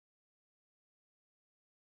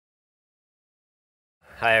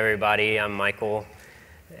Hi everybody, I'm Michael,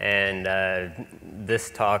 and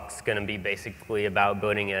this talk's going to be basically about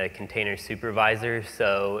building a container supervisor.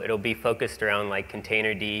 So it'll be focused around like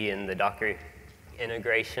containerd and the Docker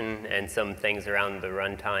integration and some things around the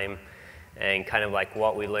runtime and kind of like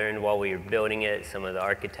what we learned while we were building it, some of the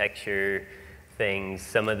architecture things,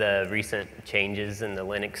 some of the recent changes in the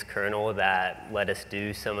Linux kernel that let us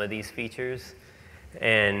do some of these features.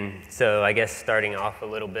 And so I guess starting off a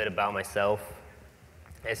little bit about myself,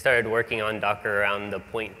 I started working on Docker around the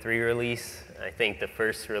 0.3 release. I think the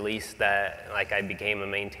first release that I became a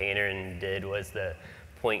maintainer and did was the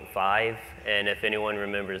 0.5. And if anyone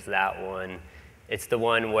remembers that one, it's the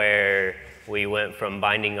one where we went from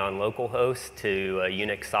binding on localhost to a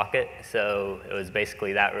Unix socket. So it was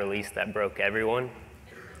basically that release that broke everyone.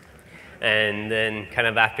 And then kind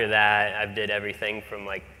of after that, I've did everything from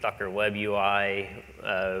like Docker Web UI,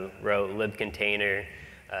 wrote libcontainer,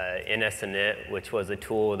 NSInit, which was a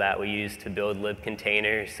tool that we used to build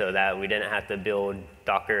libcontainers so that we didn't have to build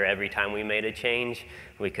Docker every time we made a change.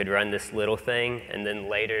 We could run this little thing, and then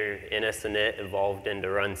later NSInit evolved into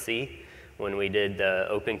runc when we did the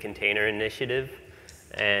Open Container Initiative.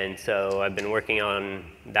 And so I've been working on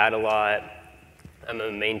that a lot. I'm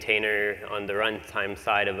a maintainer on the runtime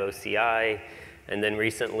side of OCI, and then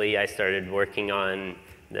recently I started working on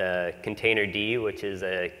the containerd, which is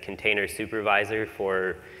a container supervisor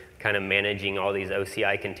for kind of managing all these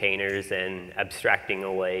OCI containers and abstracting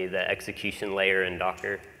away the execution layer in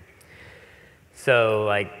Docker.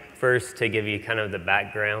 So first to give you kind of the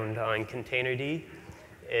background on containerd,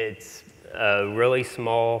 it's a really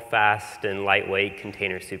small, fast, and lightweight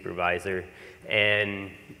container supervisor. And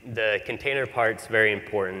the container part's very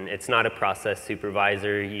important. It's not a process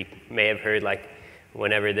supervisor. You may have heard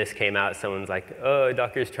whenever this came out, someone's like, oh,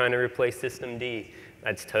 Docker's trying to replace systemd.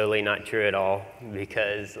 That's totally not true at all,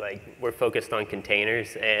 because we're focused on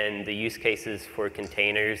containers, and the use cases for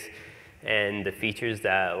containers and the features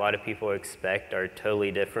that a lot of people expect are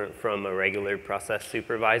totally different from a regular process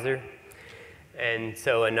supervisor. And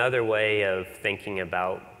so another way of thinking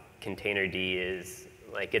about containerd is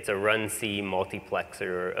it's a runc multiplexer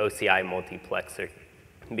or OCI multiplexer,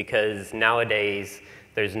 because nowadays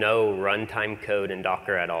there's no runtime code in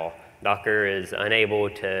Docker at all. Docker is unable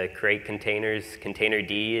to create containers.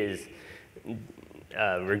 Containerd is,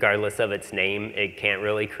 regardless of its name, it can't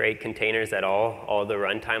really create containers at all. All the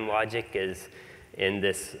runtime logic is in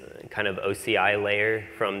this kind of OCI layer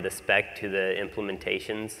from the spec to the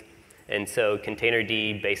implementations. And so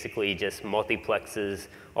containerd basically just multiplexes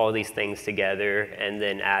all these things together and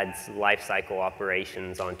then adds lifecycle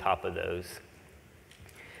operations on top of those.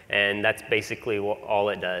 And that's basically all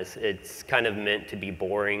it does. It's kind of meant to be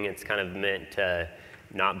boring. It's kind of meant to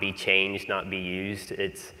not be changed, not be used.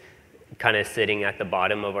 It's kind of sitting at the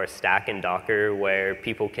bottom of our stack in Docker where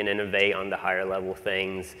people can innovate on the higher level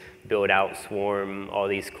things, build out Swarm, all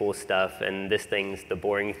these cool stuff. And this thing's the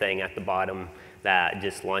boring thing at the bottom that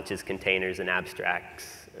just launches containers and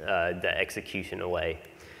abstracts the execution away.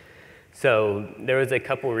 So there was a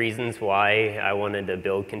couple reasons why I wanted to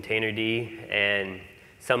build containerd, and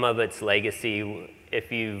some of it's legacy.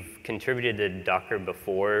 If you've contributed to Docker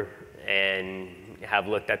before and have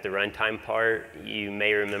looked at the runtime part, you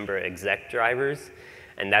may remember exec drivers,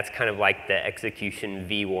 and that's kind of like the execution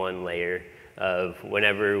V1 layer of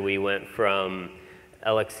whenever we went from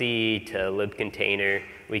LXC to libcontainer,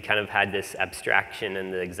 we kind of had this abstraction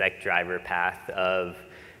in the exec driver path of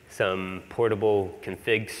some portable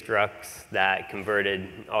config structs that converted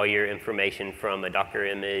all your information from a Docker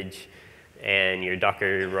image and your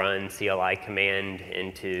Docker run CLI command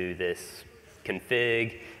into this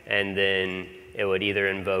config, and then it would either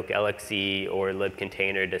invoke LXC or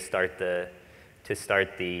libcontainer to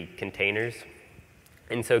start the containers.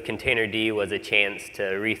 And so containerd was a chance to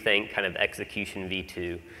rethink kind of execution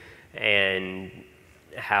V2 and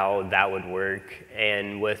how that would work.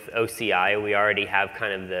 And with OCI, we already have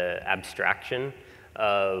kind of the abstraction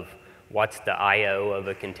of what's the I/O of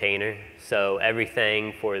a container. So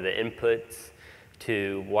everything for the inputs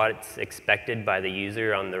to what's expected by the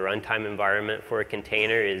user on the runtime environment for a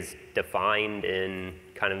container is defined in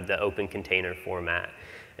kind of the open container format.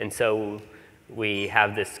 And so we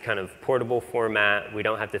have this kind of portable format. We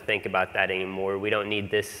don't have to think about that anymore. We don't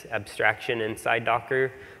need this abstraction inside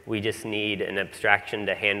Docker. We just need an abstraction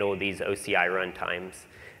to handle these OCI runtimes.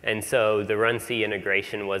 And so the runc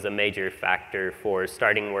integration was a major factor for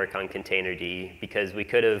starting work on containerd, because we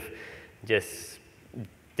could have just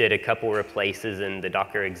did a couple replaces in the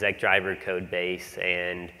Docker exec driver code base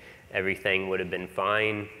and everything would have been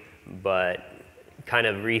fine. But kind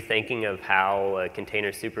of rethinking of how a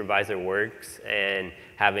container supervisor works and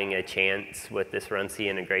having a chance with this runc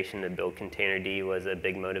integration to build containerd was a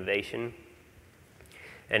big motivation.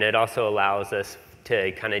 And it also allows us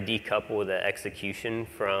to kind of decouple the execution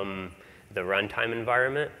from the runtime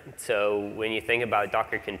environment. So when you think about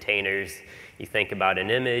Docker containers, you think about an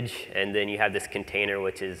image, and then you have this container,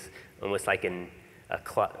 which is almost like an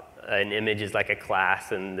image is like a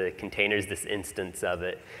class, and the container is this instance of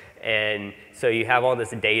it. And so you have all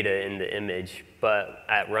this data in the image, but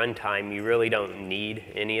at runtime, you really don't need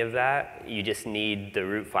any of that. You just need the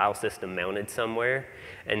root file system mounted somewhere.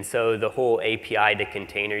 And so the whole API to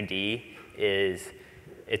containerd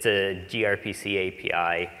it's a gRPC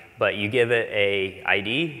API, but you give it a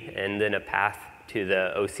ID and then a path to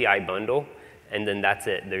the OCI bundle, and then that's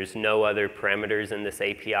it. There's no other parameters in this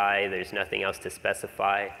API. There's nothing else to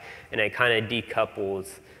specify. And it kind of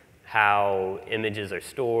decouples how images are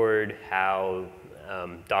stored, how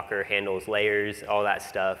Docker handles layers, all that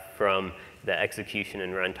stuff from the execution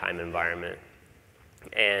and runtime environment.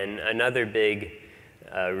 And another big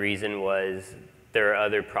reason was there are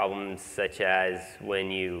other problems, such as when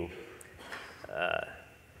you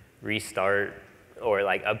restart or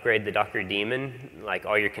like upgrade the Docker daemon, like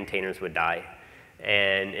all your containers would die.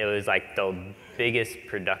 And it was like the biggest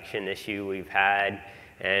production issue we've had,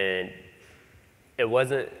 and it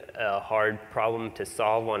wasn't a hard problem to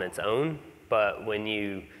solve on its own, but when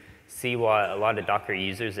you see what a lot of Docker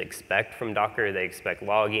users expect from Docker, they expect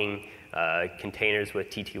logging, containers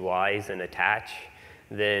with TTYs and attach,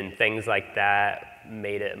 then things like that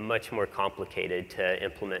made it much more complicated to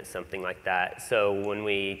implement something like that. So when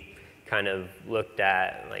we kind of looked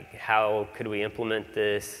at like how could we implement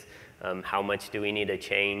this, how much do we need to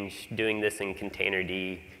change, doing this in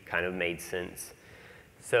containerd kind of made sense.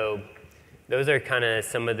 So those are kind of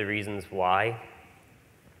some of the reasons why.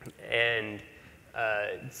 And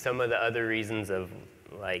some of the other reasons of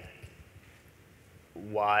like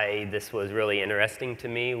why this was really interesting to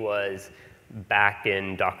me was back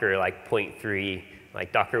in Docker like 0.3,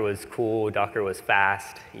 like Docker was cool, Docker was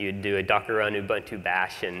fast. You'd do a Docker run Ubuntu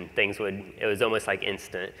bash and it was almost like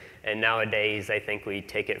instant. And nowadays I think we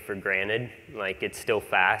take it for granted. Like it's still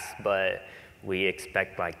fast, but we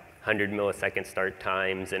expect like 100 millisecond start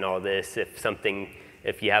times and all this.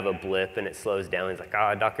 If you have a blip and it slows down, it's like,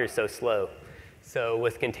 oh, Docker's so slow. So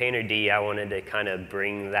with containerd, I wanted to kind of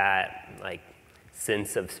bring that like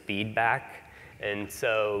sense of speed back. And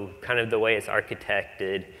so kind of the way it's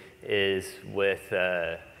architected is with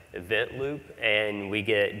event loop, and we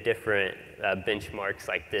get different benchmarks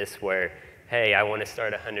like this where, hey, I want to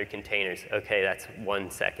start 100 containers. Okay, that's 1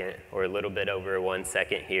 second, or a little bit over 1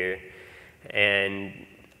 second here. And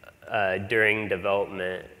during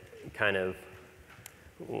development, kind of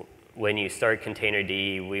when you start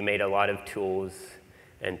containerd, we made a lot of tools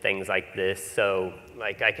and things like this. So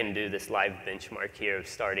like I can do this live benchmark here of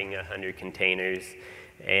starting 100 containers,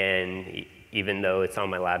 and even though it's on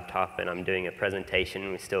my laptop and I'm doing a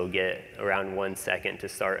presentation, we still get around 1 second to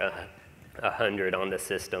start 100 on the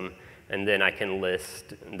system. And then I can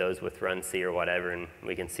list those with runc or whatever, and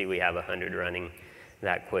we can see we have 100 running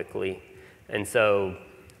that quickly. And so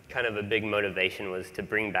kind of a big motivation was to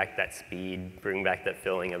bring back that speed, bring back that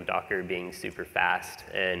feeling of Docker being super fast,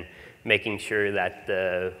 and making sure that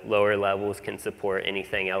the lower levels can support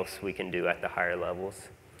anything else we can do at the higher levels.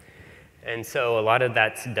 And so a lot of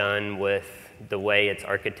that's done with the way it's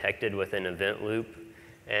architected with an event loop.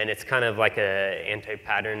 And it's kind of like an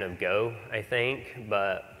anti-pattern of Go, I think,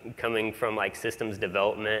 but coming from like systems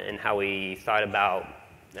development and how we thought about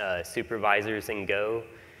supervisors in Go,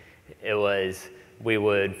 it was we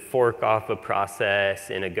would fork off a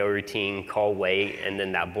process in a Go routine, call wait, and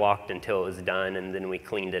then that blocked until it was done, and then we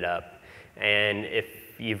cleaned it up. And if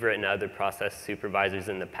you've written other process supervisors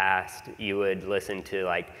in the past, you would listen to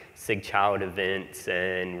like sigchild events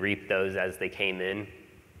and reap those as they came in.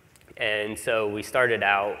 And so we started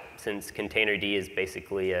out, since containerd is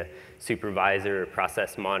basically a supervisor or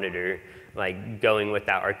process monitor, like going with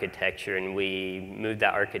that architecture, and we moved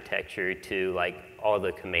that architecture to like all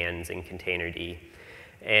the commands in containerd.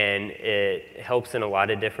 And it helps in a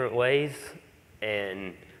lot of different ways,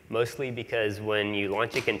 and mostly because when you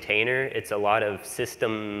launch a container, it's a lot of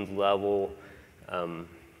system level,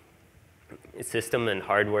 system and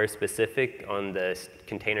hardware specific on the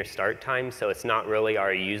container start time. So it's not really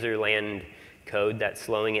our user land code that's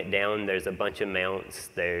slowing it down. There's a bunch of mounts,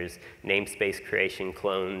 there's namespace creation,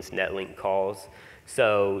 clones, netlink calls.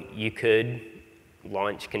 So you could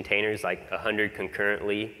launch containers like 100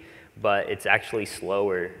 concurrently, but it's actually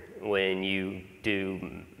slower when you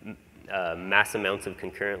do mass amounts of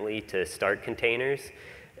concurrently to start containers.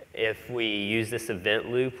 if we use this event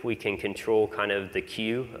loop, we can control kind of the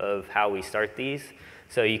queue of how we start these.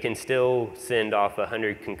 So you can still send off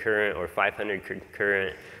 100 concurrent or 500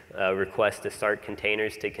 concurrent requests to start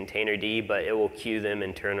containers to containerd, but it will queue them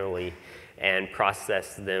internally and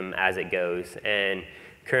process them as it goes. And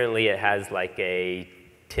currently it has like a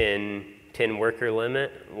 10 worker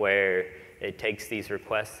limit where it takes these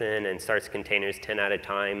requests in and starts containers 10 at a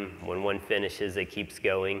time. When one finishes, it keeps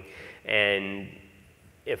going. And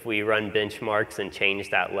if we run benchmarks and change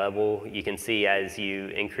that level, you can see as you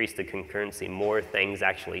increase the concurrency, more things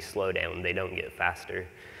actually slow down. They don't get faster.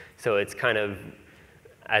 So it's kind of,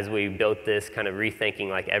 as we built this, kind of rethinking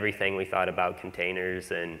like everything we thought about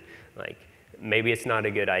containers, and like maybe it's not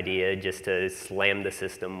a good idea just to slam the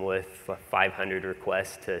system with 500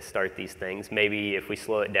 requests to start these things. Maybe if we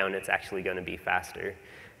slow it down, it's actually going to be faster.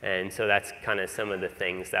 And so that's kind of some of the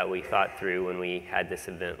things that we thought through when we had this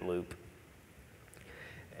event loop.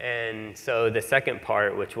 And so the second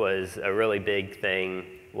part, which was a really big thing,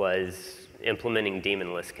 was implementing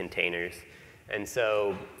daemonless containers. And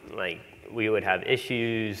so like we would have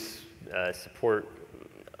issues, support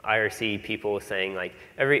IRC people saying like,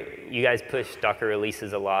 you guys push Docker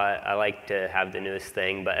releases a lot. I like to have the newest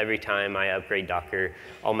thing, but every time I upgrade Docker,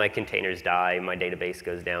 all my containers die, my database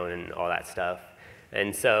goes down and all that stuff.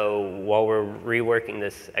 And so while we're reworking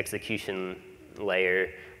this execution layer,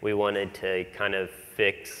 we wanted to kind of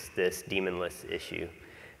fix this daemonless issue.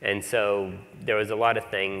 And so there was a lot of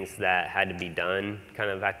things that had to be done kind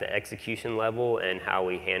of at the execution level and how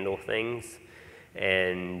we handle things.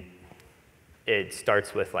 And it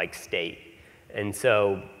starts with like state. And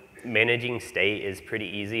so managing state is pretty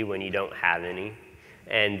easy when you don't have any.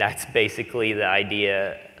 And that's basically the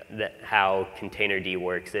idea that how containerd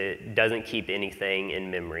works. It doesn't keep anything in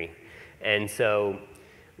memory. And so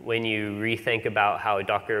when you rethink about how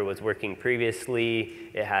Docker was working previously,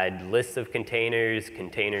 it had lists of containers,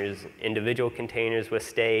 individual containers with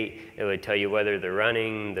state. It would tell you whether they're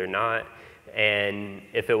running, they're not. And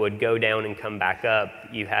if it would go down and come back up,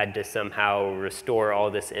 you had to somehow restore all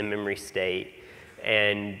this in-memory state.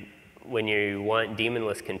 And when you want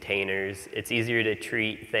daemonless containers, it's easier to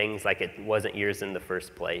treat things like it wasn't yours in the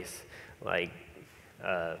first place. Like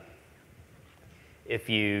if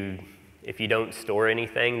you don't store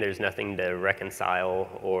anything, there's nothing to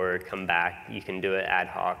reconcile or come back. You can do it ad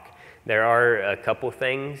hoc. There are a couple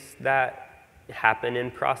things that happen in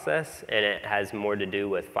process, and it has more to do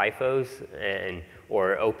with FIFOs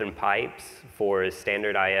or open pipes for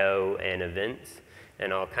standard I/O and events.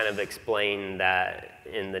 And I'll kind of explain that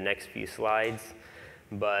in the next few slides.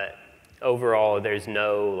 But overall, there's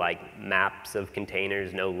no like maps of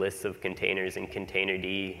containers, no lists of containers in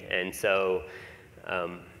containerd. And so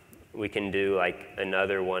we can do like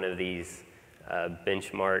another one of these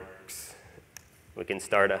benchmarks. We can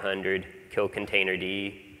start 100, kill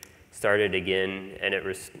containerd, start it again, and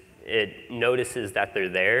it notices that they're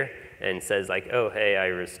there and says like, oh, hey, I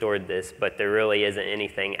restored this, but there really isn't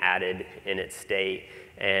anything added in its state.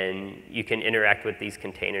 And you can interact with these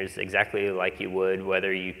containers exactly like you would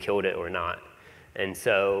whether you killed it or not. And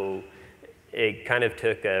so it kind of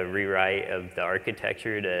took a rewrite of the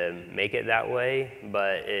architecture to make it that way,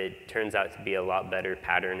 but it turns out to be a lot better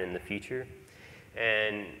pattern in the future.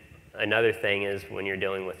 And another thing is when you're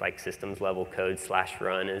dealing with like systems level code,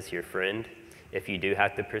 /run is your friend if you do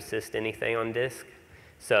have to persist anything on disk.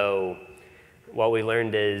 So what we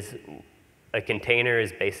learned is a container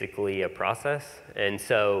is basically a process. And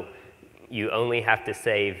so you only have to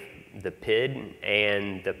save the PID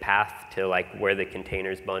and the path to like where the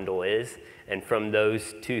containers bundle is. And from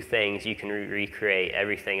those two things, you can recreate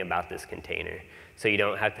everything about this container. So you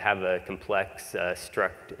don't have to have a complex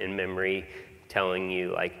struct in memory telling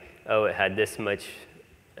you like, oh, it had this much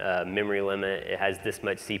memory limit, it has this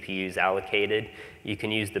much CPUs allocated. You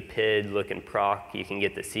can use the PID, look and proc, you can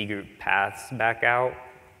get the C group paths back out,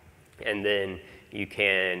 and then you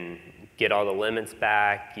can get all the limits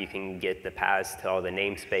back, you can get the paths to all the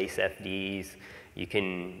namespace FDs, you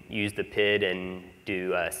can use the PID and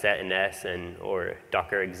do set and S or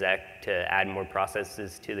Docker exec to add more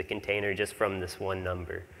processes to the container just from this one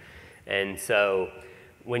number. And so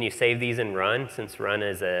when you save these in run, since run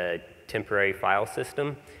is a temporary file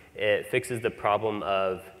system, it fixes the problem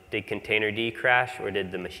of did containerd crash or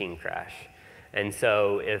did the machine crash? And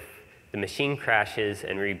so if the machine crashes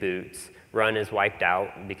and reboots, run is wiped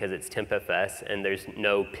out because it's tempfs and there's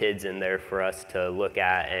no PIDs in there for us to look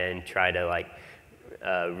at and try to like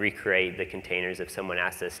recreate the containers if someone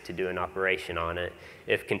asks us to do an operation on it.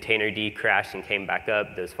 If containerd crashed and came back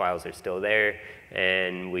up, those files are still there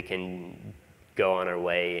and we can go on our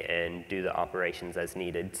way and do the operations as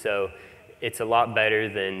needed. So it's a lot better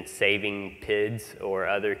than saving PIDs or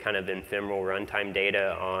other kind of ephemeral runtime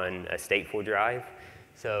data on a stateful drive.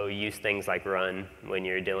 So use things like run when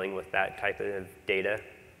you're dealing with that type of data.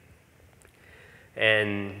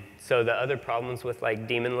 And so the other problems with like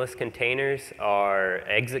daemonless containers are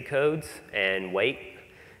exit codes and wait.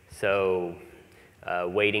 So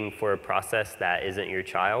waiting for a process that isn't your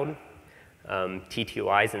child.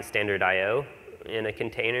 TTYs and standard I/O in a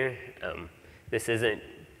container. This isn't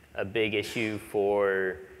a big issue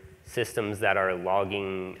for systems that are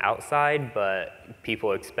logging outside, but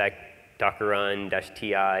people expect Docker run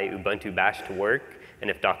 -ti Ubuntu bash to work, and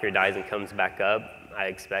if Docker dies and comes back up, I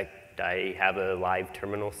expect I have a live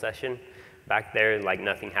terminal session back there like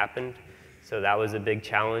nothing happened. So that was a big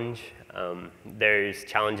challenge. There's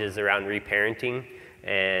challenges around reparenting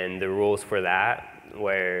and the rules for that,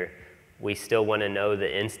 where we still want to know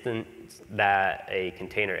the instance that a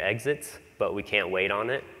container exits, but we can't wait on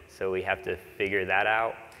it, so we have to figure that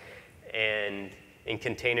out. And in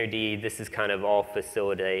Containerd, this is kind of all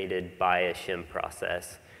facilitated by a shim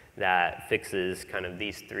process that fixes kind of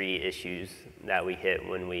these three issues that we hit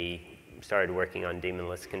when we started working on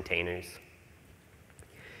daemonless containers.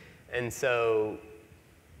 And so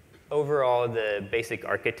overall, the basic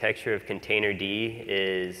architecture of Containerd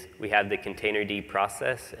is we have the Containerd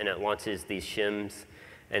process, and it launches these shims,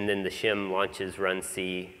 and then the shim launches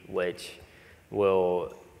runc, which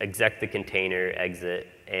will exec the container, exit,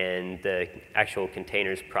 and the actual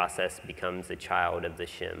containers process becomes a child of the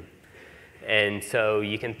shim. And so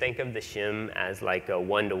you can think of the shim as like a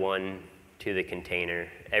one-to-one to the container.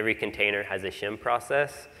 Every container has a shim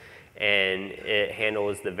process, and it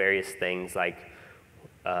handles the various things like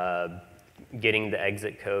getting the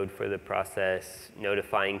exit code for the process,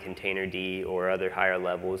 notifying Containerd or other higher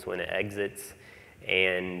levels when it exits,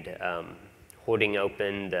 and holding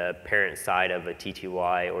open the parent side of a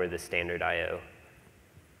TTY or the standard I/O.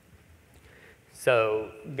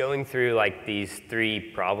 So going through like these three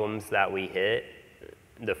problems that we hit,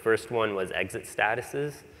 the first one was exit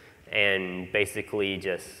statuses, and basically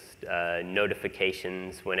just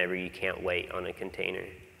notifications whenever you can't wait on a container.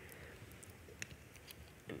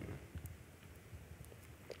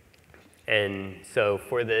 And so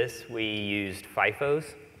for this, we used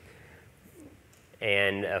FIFOs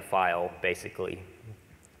and a file, basically.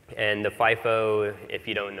 And the FIFO, if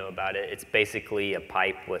you don't know about it, it's basically a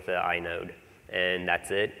pipe with an inode, and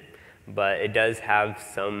that's it. But it does have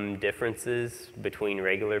some differences between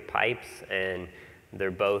regular pipes, and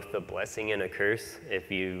they're both a blessing and a curse.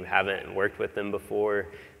 If you haven't worked with them before,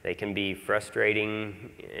 they can be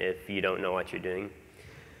frustrating if you don't know what you're doing.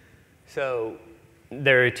 So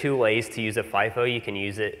there are two ways to use a FIFO. You can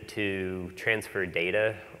use it to transfer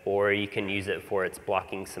data, or you can use it for its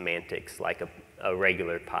blocking semantics like a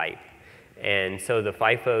regular pipe. And so the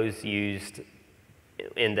FIFO's used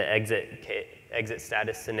in the exit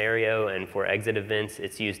status scenario, and for exit events,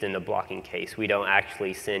 it's used in the blocking case. We don't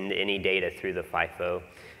actually send any data through the FIFO,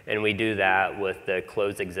 and we do that with the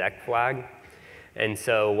close exec flag. And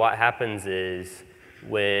so what happens is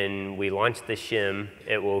when we launch the shim,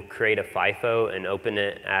 it will create a FIFO and open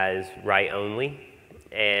it as write only,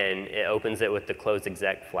 and it opens it with the close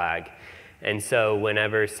exec flag. And so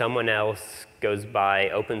whenever someone else goes by,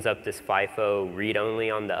 opens up this FIFO read only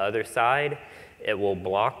on the other side, it will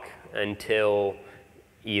block until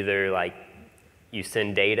either like you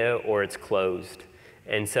send data or it's closed.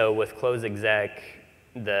 And so with close exec,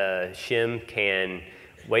 the shim can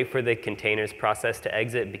wait for the containers process to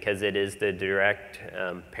exit because it is the direct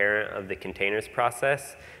parent of the containers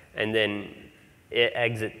process, and then it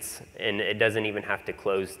exits, and it doesn't even have to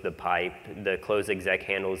close the pipe. The close exec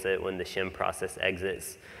handles it when the shim process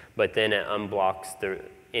exits, but then it unblocks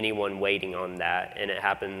anyone waiting on that, and it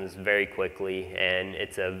happens very quickly, and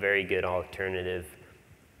it's a very good alternative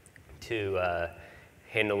to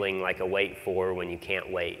handling like a wait for when you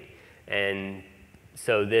can't wait. And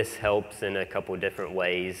so this helps in a couple different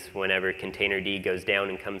ways. Whenever Containerd goes down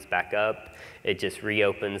and comes back up, it just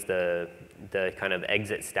reopens the kind of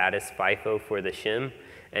exit status FIFO for the shim,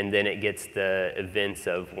 and then it gets the events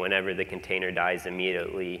of whenever the container dies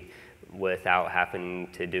immediately without having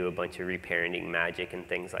to do a bunch of reparenting magic and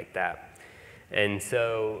things like that. And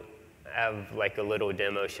so I have like a little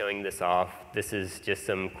demo showing this off. This is just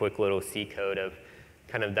some quick little C code of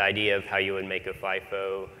kind of the idea of how you would make a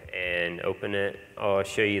FIFO and open it. I'll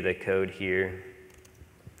show you the code here.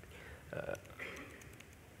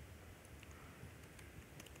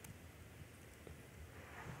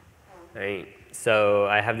 Right. So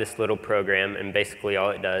I have this little program, and basically all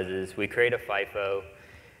it does is we create a FIFO,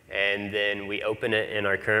 and then we open it in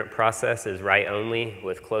our current process as write only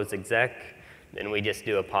with close exec. then we just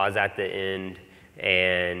do a pause at the end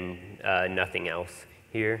and nothing else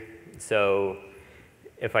here. So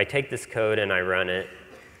if I take this code and I run it,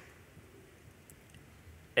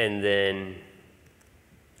 and then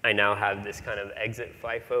I now have this kind of exit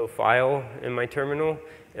FIFO file in my terminal.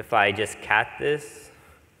 If I just cat this,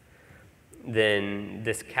 then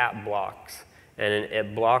this cat blocks. And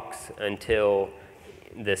it blocks until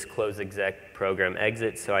this close exec program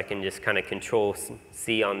exits, so I can just kind of control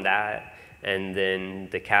C on that, and then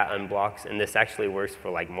the cat unblocks. And this actually works for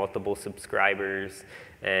like multiple subscribers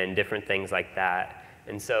and different things like that.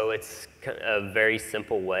 And so it's a very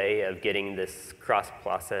simple way of getting this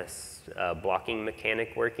cross-process blocking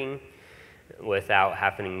mechanic working without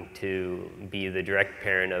having to be the direct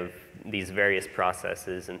parent of these various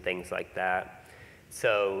processes and things like that.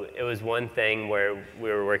 So it was one thing where we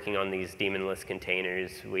were working on these daemonless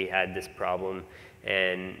containers. We had this problem,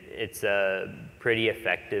 and it's a pretty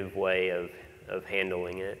effective way of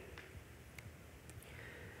handling it.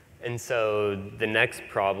 And so the next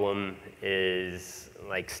problem is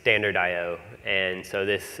like standard I/O. And so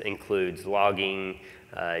this includes logging,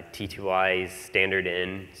 T2Is, standard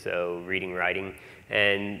in, so reading, writing.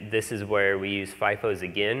 And this is where we use FIFOs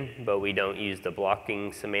again, but we don't use the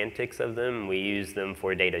blocking semantics of them. We use them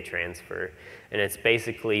for data transfer. And it's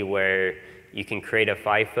basically where you can create a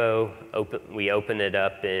FIFO, we open it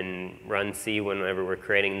up in run C whenever we're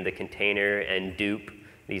creating the container and dupe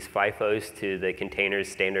these FIFOs to the container's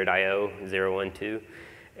standard I/O 0, 1, 2.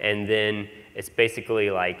 And then it's basically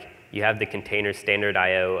like you have the container standard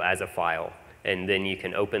I/O as a file. And then you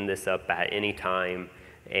can open this up at any time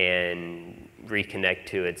and reconnect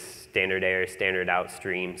to its standard error, standard out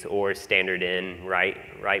streams, or standard in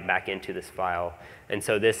right back into this file. And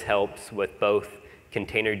so this helps with both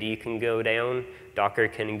containerd can go down, Docker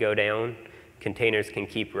can go down, containers can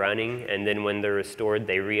keep running, and then when they're restored,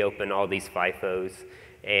 they reopen all these FIFOs,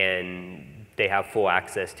 and they have full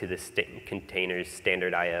access to the container's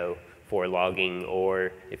standard I/O for logging,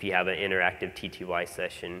 or if you have an interactive T2I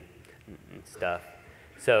session and stuff.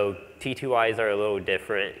 So T2Is are a little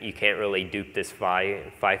different. You can't really dupe this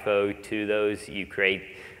FIFO to those. You create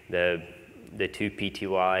the two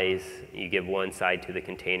P2Is. You give one side to the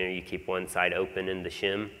container. You keep one side open in the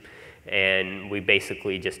shim. And we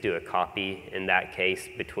basically just do a copy in that case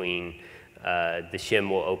between the shim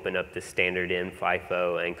will open up the standard in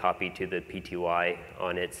FIFO and copy to the P2I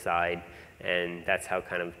on its side. And that's how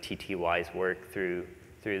kind of T2Is work through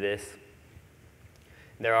this.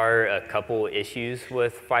 There are a couple issues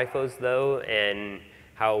with FIFOs though, and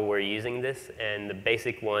how we're using this. And the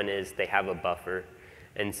basic one is they have a buffer.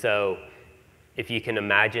 And so if you can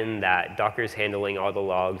imagine that Docker's handling all the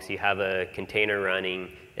logs, you have a container running,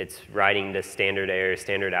 it's writing the standard error,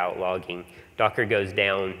 standard out logging. Docker goes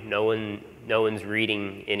down, no one's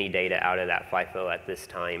reading any data out of that FIFO at this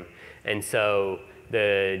time. And so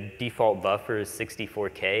the default buffer is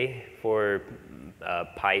 64K for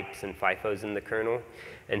pipes and FIFOs in the kernel.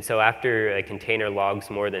 And so after a container logs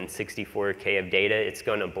more than 64K of data, it's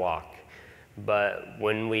going to block. But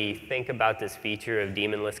when we think about this feature of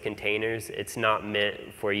daemonless containers, it's not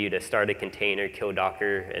meant for you to start a container, kill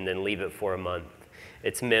Docker, and then leave it for a month.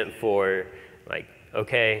 It's meant for, like,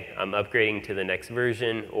 okay, I'm upgrading to the next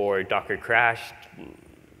version, or Docker crashed,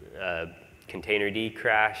 containerd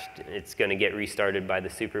crashed, it's going to get restarted by the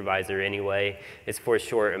supervisor anyway. It's for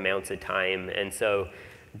short amounts of time. And so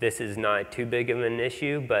this is not too big of an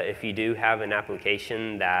issue, but if you do have an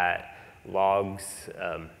application that logs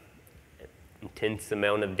intense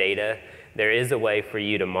amount of data, there is a way for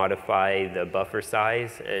you to modify the buffer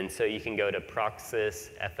size. And so you can go to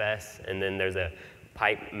procsys fs, and then there's a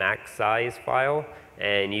pipe max size file,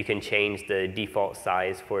 and you can change the default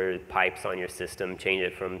size for pipes on your system, change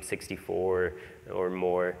it from 64 or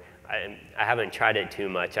more. I haven't tried it too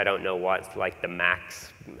much. I don't know what's like the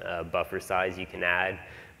max buffer size you can add,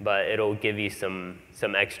 but it'll give you some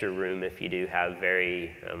extra room if you do have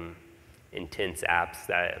very intense apps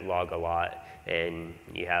that log a lot and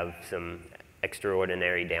you have some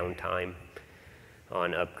extraordinary downtime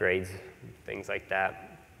on upgrades, things like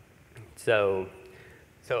that. So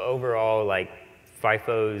overall, like,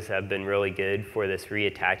 FIFOs have been really good for this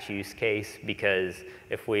reattach use case, because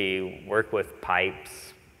if we work with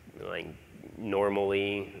pipes, like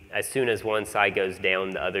normally, as soon as one side goes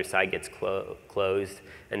down, the other side gets closed,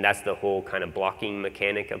 and that's the whole kind of blocking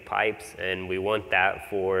mechanic of pipes, and we want that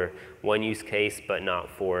for one use case, but not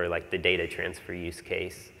for like the data transfer use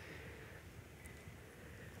case.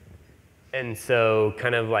 And so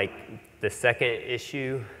kind of like the second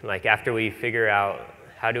issue, like after we figure out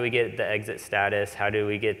how do we get the exit status, how do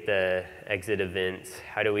we get the exit events,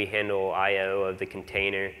 how do we handle I/O of the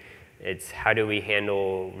container, It's how do we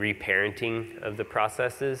handle reparenting of the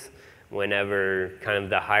processes whenever kind of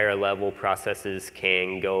the higher level processes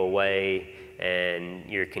can go away and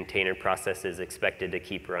your container process is expected to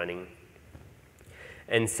keep running.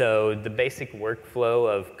 And so the basic workflow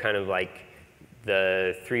of kind of like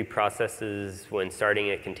the 3 processes when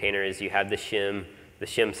starting a container is you have the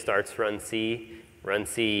shim starts run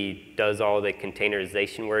C does all the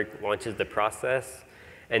containerization work, launches the process,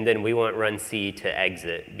 and then we want run C to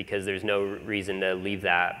exit because there's no reason to leave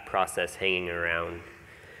that process hanging around.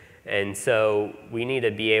 And so we need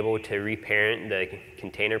to be able to reparent the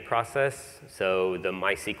container process, so the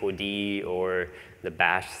MySQLD or the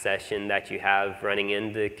bash session that you have running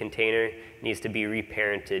in the container needs to be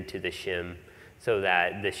reparented to the shim so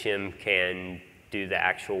that the shim can do the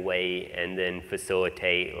actual wait and then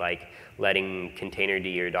facilitate like letting containerd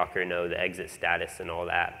or Docker know the exit status and all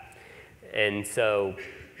that. And so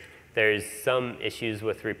there's some issues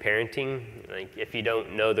with reparenting. Like if you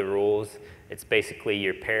don't know the rules, it's basically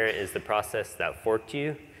your parent is the process that forked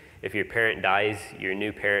you. If your parent dies, your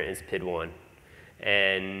new parent is PID1.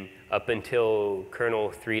 And up until kernel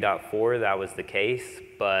 3.4, that was the case.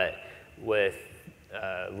 But with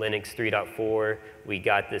Linux 3.4, we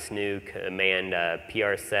got this new command,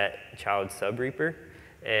 prset child subreaper.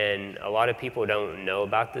 And a lot of people don't know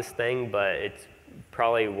about this thing, but it's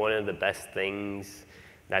probably one of the best things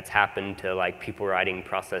that's happened to like people writing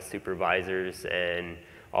process supervisors and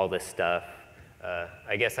all this stuff.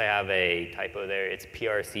 I guess I have a typo there. It's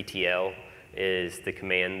prctl is the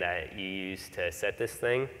command that you use to set this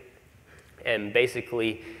thing. And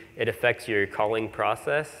basically, it affects your calling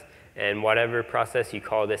process. And whatever process you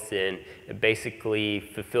call this in, it basically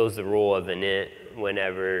fulfills the rule of init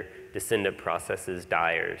whenever descendant processes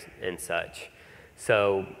die and such.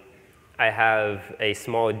 So I have a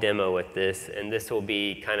small demo with this, and this will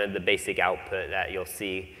be kind of the basic output that you'll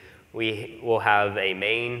see. We will have a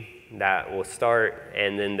main that will start,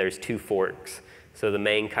 and then there's 2 forks. So the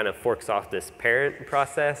main kind of forks off this parent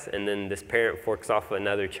process, and then this parent forks off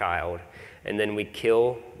another child. And then we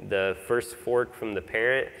kill the first fork from the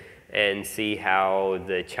parent and see how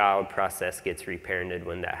the child process gets reparented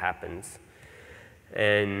when that happens.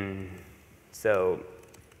 And so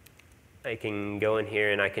I can go in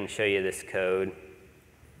here and I can show you this code.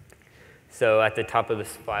 So at the top of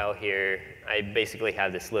this file here, I basically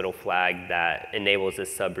have this little flag that enables a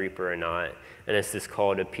subreaper or not, and this is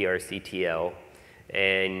called a prctl.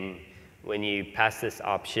 And when you pass this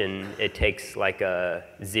option, it takes like a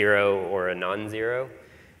 0 or a non-zero.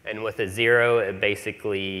 And with a 0, it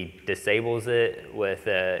basically disables it. With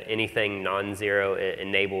anything non-zero, it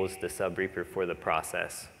enables the subreaper for the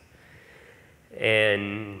process.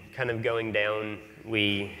 And kind of going down,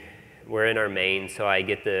 we're in our main, so I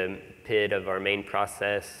get the PID of our main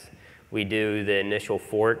process. We do the initial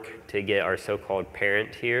fork to get our so-called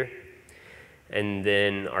parent here. And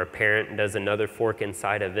then our parent does another fork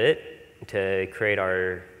inside of it to create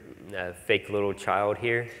our fake little child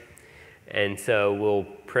here. And so we'll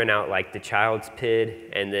print out like the child's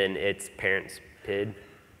PID and then its parent's PID.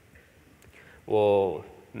 We'll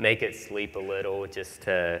make it sleep a little just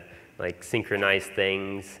to like synchronize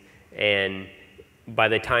things. And by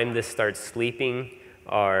the time this starts sleeping,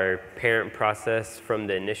 our parent process from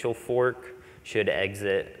the initial fork should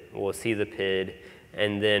exit. We'll see the PID.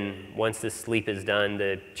 And then once the sleep is done,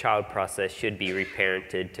 the child process should be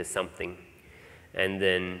reparented to something. And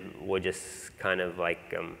then we'll just kind of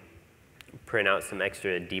like print out some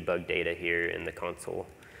extra debug data here in the console.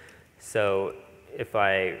 So if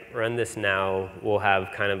I run this now, we'll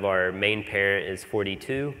have kind of our main parent is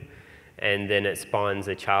 42, and then it spawns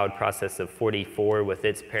a child process of 44 with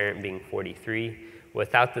its parent being 43.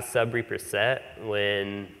 Without the subreaper set,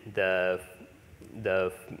 when the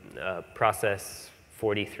process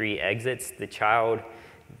 43 exits, the child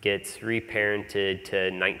gets reparented to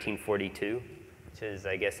 1942, which is,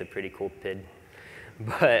 I guess, a pretty cool PID.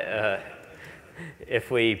 But if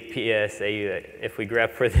we if we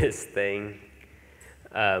grep for this thing,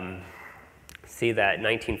 see that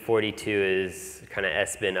 1942 is kind of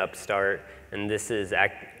sbin upstart, and this is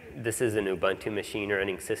an Ubuntu machine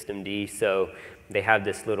running systemd, so they have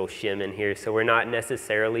this little shim in here. So we're not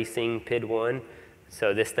necessarily seeing PID1.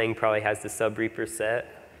 So this thing probably has the subreaper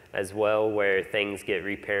set as well, where things get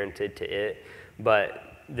reparented to it.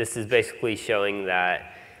 But this is basically showing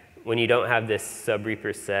that when you don't have this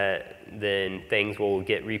subreaper set, then things will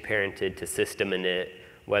get reparented to system init,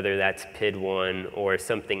 whether that's PID1 or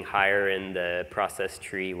something higher in the process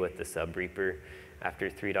tree with the subreaper after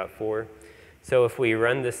 3.4. So if we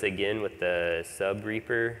run this again with the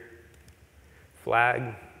subreaper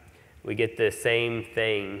flag, we get the same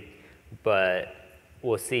thing, but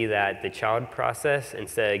we'll see that the child process,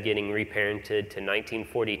 instead of getting reparented to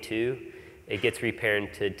 1942, it gets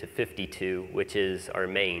reparented to 52, which is our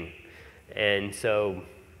main. And so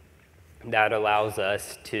that allows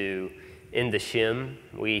us to, in the shim,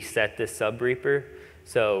 we set this subreaper.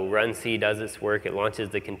 So run C does its work, it launches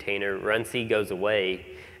the container, run C goes away,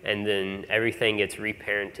 and then everything gets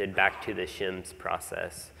reparented back to the shim's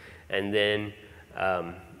process. And then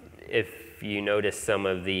if you notice some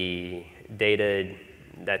of the data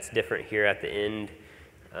that's different here at the end,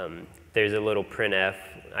 there's a little printf.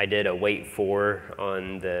 I did a wait for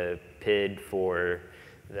on the PID for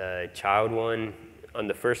the child one. On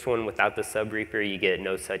the first one, without the subreaper, you get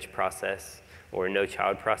no such process or no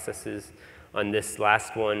child processes. On this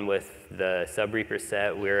last one with the subreaper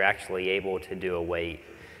set, we're actually able to do a wait.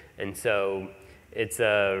 And so it's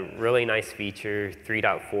a really nice feature.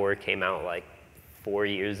 3.4 came out like 4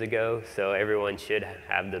 years ago, so everyone should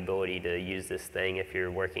have the ability to use this thing if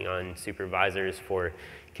you're working on supervisors for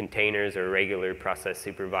containers or regular process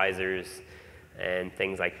supervisors and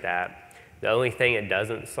things like that. The only thing it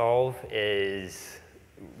doesn't solve is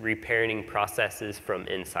reparenting processes from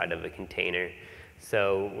inside of a container.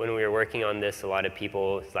 So when we were working on this, a lot of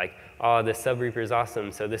people, it's like, oh, this subreaper is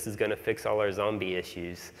awesome, so this is going to fix all our zombie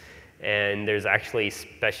issues. And there's actually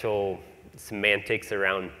special semantics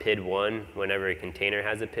around PID1. Whenever a container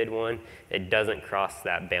has a PID1, it doesn't cross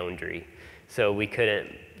that boundary. So we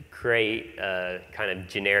couldn't create a kind of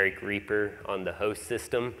generic reaper on the host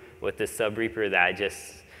system with this subreaper that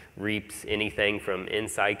just reaps anything from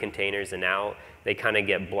inside containers and out. They kind of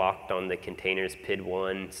get blocked on the container's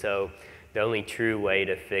PID1. So the only true way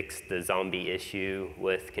to fix the zombie issue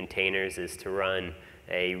with containers is to run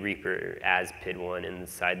a reaper as PID1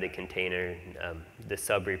 inside the container. The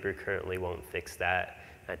subreaper currently won't fix that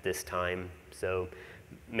at this time. So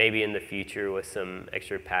maybe in the future with some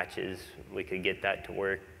extra patches, we could get that to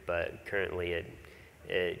work, but currently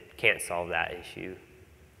it can't solve that issue.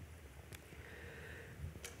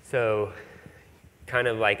 So kind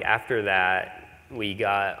of like after that, we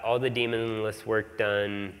got all the daemonless work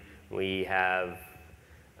done. We have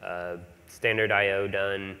standard I/O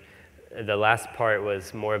done. The last part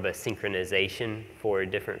was more of a synchronization for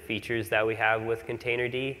different features that we have with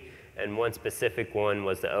Containerd, and one specific one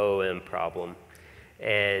was the OOM problem.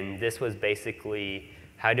 And this was basically,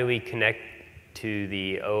 how do we connect to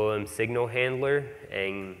the OOM signal handler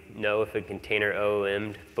and know if a container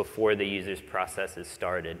OOM'd before the user's process is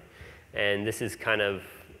started? And this is kind of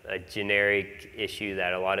a generic issue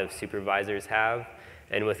that a lot of supervisors have.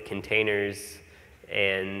 And with containers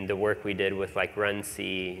and the work we did with like run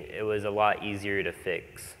C, it was a lot easier to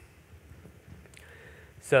fix.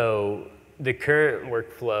 So the current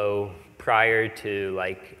workflow prior to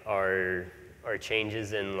like our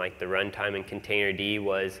changes in like the runtime and Containerd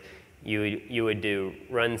was you would do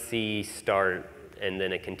run C start and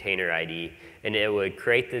then a container ID, and it would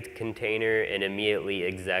create the container and immediately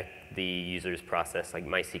exec the user's process like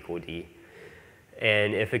MySQLD.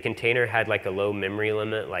 And if a container had like a low memory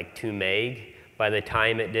limit, like 2 meg, by the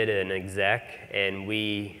time it did an exec and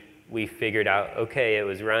we figured out, okay, it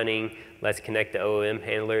was running, let's connect the OOM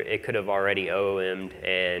handler, it could have already OOM'd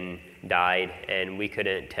and died, and we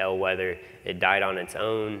couldn't tell whether it died on its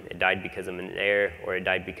own, it died because of an error, or it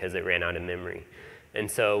died because it ran out of memory. And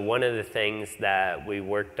so one of the things that we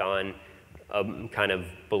worked on kind of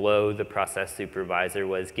below the process supervisor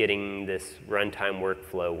was getting this runtime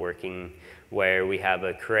workflow working where we have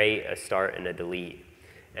a create, a start, and a delete.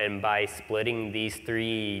 And by splitting these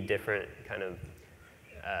 3 different kind of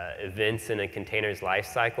events in a container's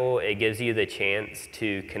lifecycle, it gives you the chance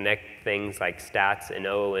to connect things like stats and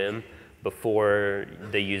OOM before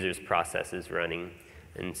the user's process is running.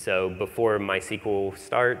 And so before MySQL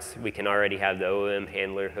starts, we can already have the OOM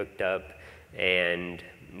handler hooked up and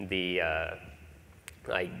the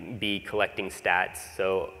be collecting stats.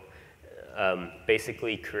 So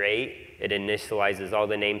basically create, it initializes all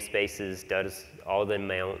the namespaces, does all the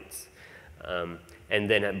amounts, and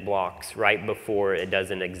then it blocks right before it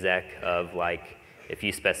does an exec of like, if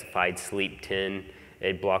you specified sleep 10,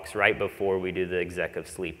 it blocks right before we do the exec of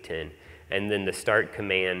sleep 10. And then the start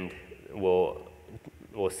command will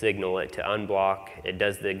signal it to unblock, it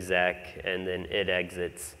does the exec, and then it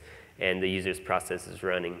exits, and the user's process is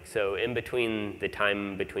running. So in between the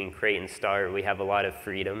time between create and start, we have a lot of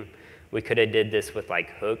freedom. We could have did this with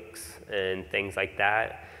like hooks and things like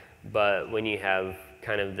that, but when you have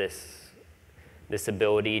kind of this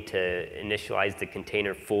ability to initialize the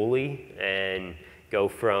container fully and go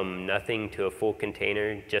from nothing to a full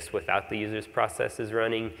container just without the user's processes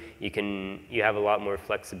running, you have a lot more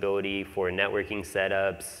flexibility for networking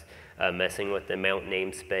setups, messing with the mount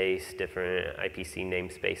namespace, different IPC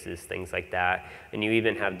namespaces, things like that. And you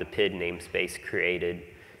even have the PID namespace created.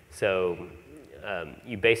 So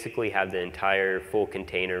you basically have the entire full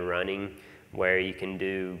container running where you can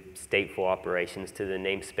do stateful operations to the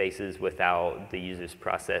namespaces without the user's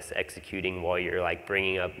process executing while you're like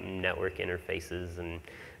bringing up network interfaces and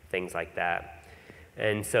things like that.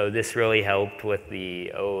 And so this really helped with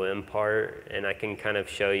the OOM part, and I can kind of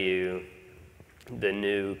show you the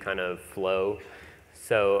new kind of flow.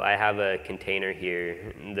 So I have a container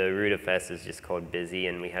here. The rootfs is just called busy,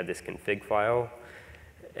 and we have this config file.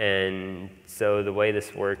 And so the way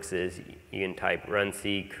this works is you can type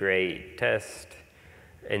runc create test.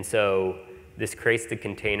 And so this creates the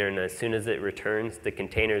container, and as soon as it returns, the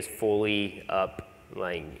container is fully up.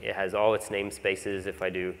 Like it has all its namespaces. If I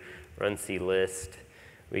do runc list,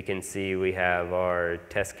 we can see we have our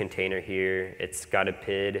test container here. It's got a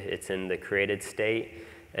PID. It's in the created state.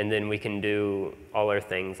 And then we can do all our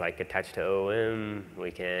things like attach to OOM. We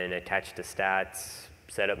can attach to stats,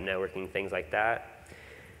 set up networking, things like that.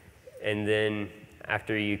 And then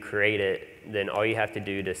after you create it, then all you have to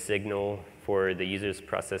do to signal for the user's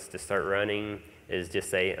process to start running is just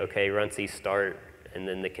say, okay, runc start, and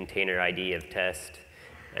then the container ID of test.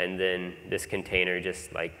 And then this container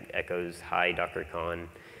just like echoes hi DockerCon.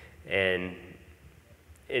 And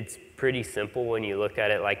it's pretty simple when you look at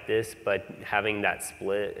it like this, but having that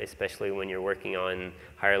split, especially when you're working on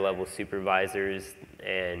higher level supervisors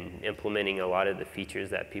and implementing a lot of the features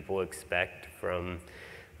that people expect from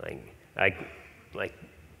like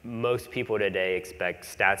most people today expect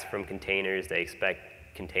stats from containers. They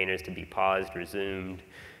expect containers to be paused, resumed,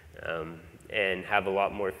 and have a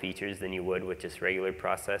lot more features than you would with just regular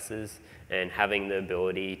processes. And having the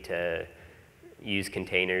ability to use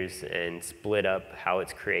containers and split up how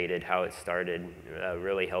it's created, how it started,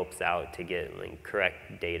 really helps out to get like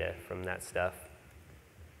correct data from that stuff.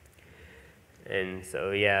 And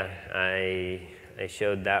so yeah, I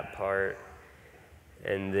showed that part.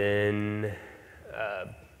 And then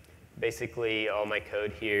basically all my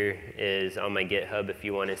code here is on my GitHub. If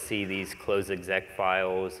you want to see these close exec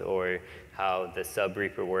files or how the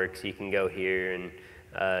subrepo works, you can go here,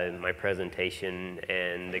 and my presentation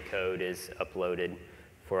and the code is uploaded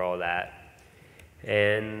for all that.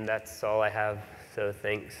 And that's all I have, so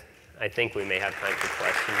thanks. I think we may have time for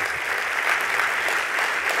questions.